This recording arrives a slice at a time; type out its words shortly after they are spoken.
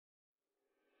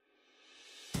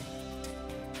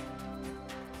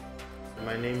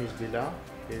My name is Bilal.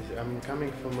 I'm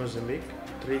coming from Mozambique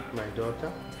to treat my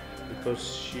daughter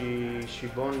because she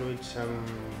born with some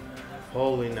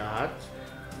hole in her heart.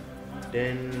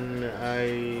 Then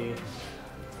I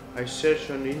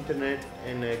searched on the internet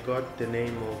and I got the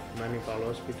name of Manipal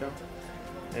Hospital,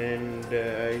 and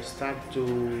I start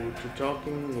to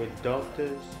talking with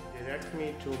doctors. Direct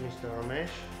me to Mr.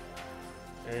 Ramesh,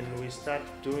 and we start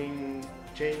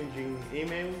changing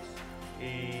emails.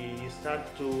 He started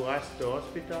to ask the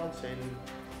hospitals, and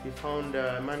he found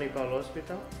Manipal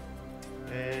Hospital,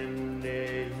 and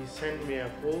he sent me a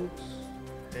quote,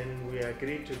 and we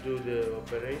agreed to do the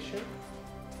operation,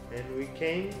 and we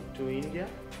came to India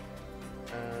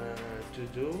to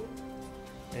do,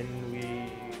 and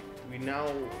we now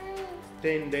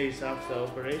 10 days after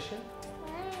operation,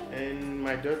 and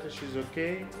my daughter, she's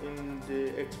okay, and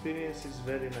the experience is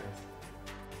very nice.